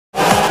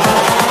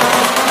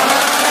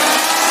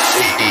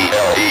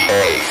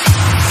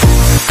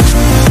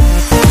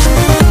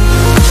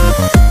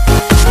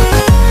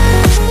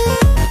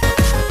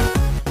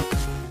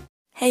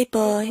Hey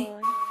boy,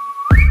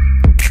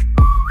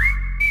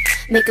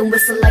 make him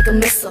whistle like a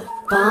missile,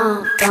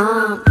 bomb,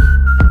 bomb.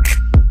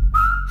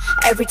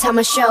 Every time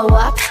I show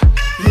up,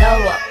 blow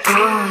up,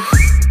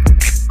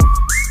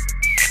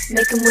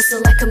 make him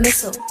whistle like a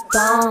missile,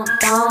 bomb,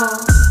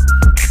 bomb.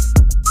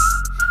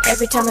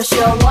 Every time I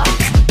show up,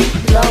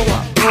 blow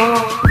up,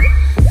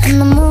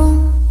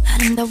 너무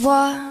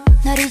아름다워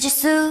널 잊을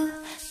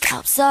수가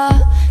없어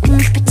그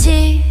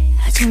눈빛이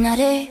아직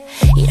나를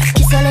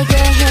이렇게 설레게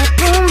해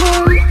Boom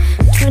boom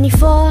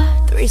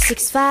 24,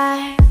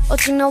 365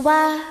 오직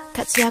너와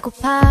같이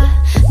하고파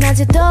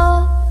낮에도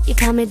이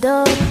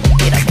밤에도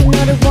이렇게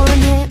너를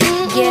원해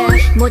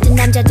Yeah. 모든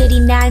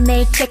남자들이 날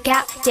매일 check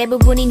out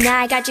대부분이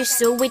날 가질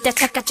수 있다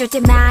착각 절대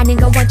많은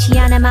건 원치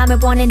않아 맘을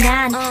원해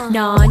난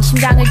넌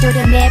심장을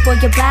도려내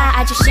보여봐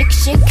아주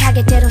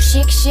씩씩하게 대로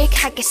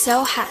씩씩하게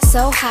so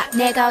hot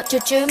내가 어쩔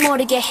줄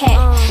모르게 해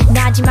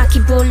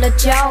나지막히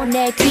불러줘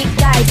내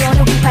귓가에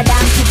도는 휘파람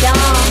피던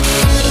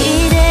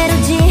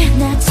이대로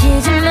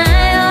지나치지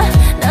마요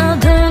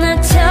너도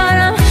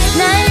나처럼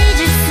날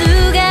잊을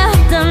수가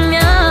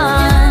없다면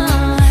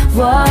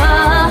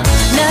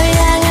널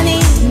향한 이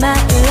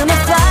마음의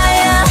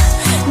fire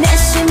내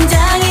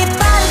심장이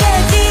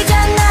빠르게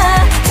뛰잖아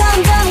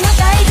점점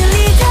가까이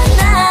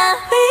들리잖아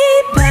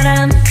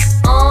휘바람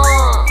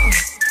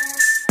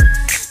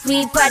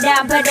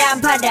휘바람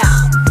바람 바람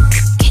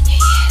Can you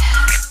hear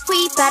that?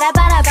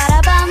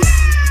 휘바라바라바라밤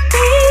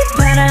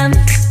휘바람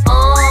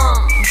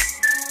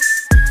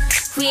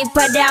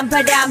휘바람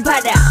바람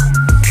바람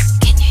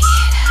Can you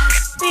hear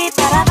that?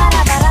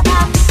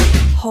 휘바라바라바라밤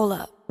hold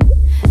up.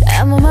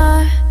 아무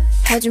말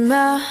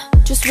하지마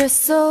Just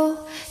whistle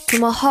to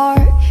my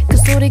heart 그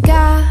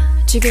소리가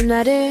지금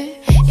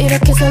나를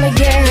이렇게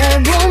설레게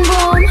해 Boom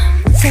boom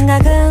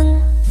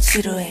생각은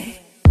지루해.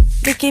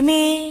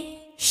 느낌이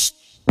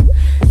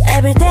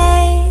Every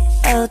day,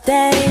 all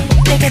day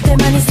내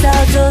곁에만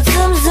있어도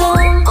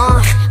zoom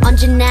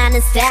언제나 는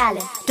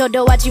stylin'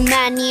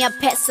 도도하지만 네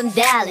앞에선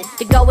darling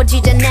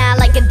뜨거워지잖아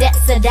like a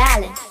desert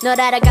island 널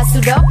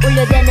알아갈수록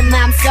울려대는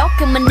맘속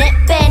그만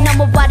내빼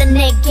넘어와라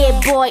내게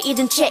boy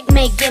이젠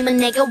checkmate 게임은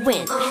내가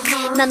win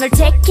난 널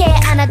take care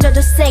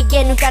안아줘도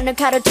세게 눈가를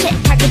가로채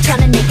하기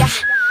전에 내가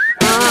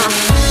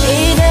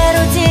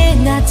이대로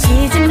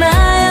지나치지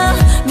마요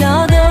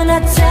너도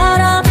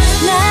나처럼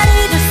날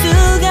잊을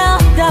수가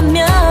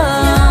없다면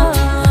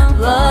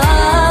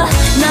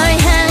널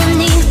향한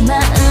네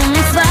마음의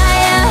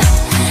fire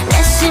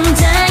내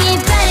심장이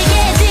빠르게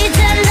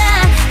뛰잖아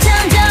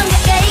점점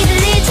가까이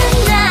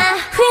들리잖아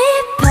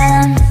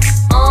휘바람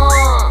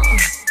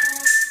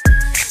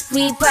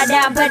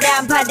휘바람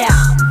바람 바람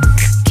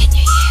Can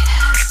you hear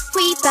that?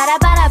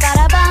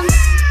 휘바라바라바라밤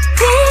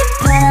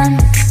휘바람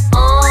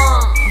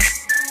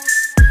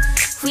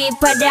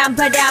휘바람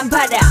바람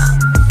바람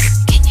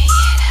Can you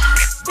hear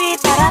that?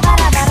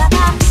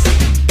 휘바라바라바라밤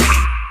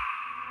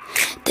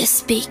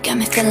This beat got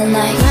me feeling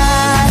like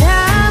바람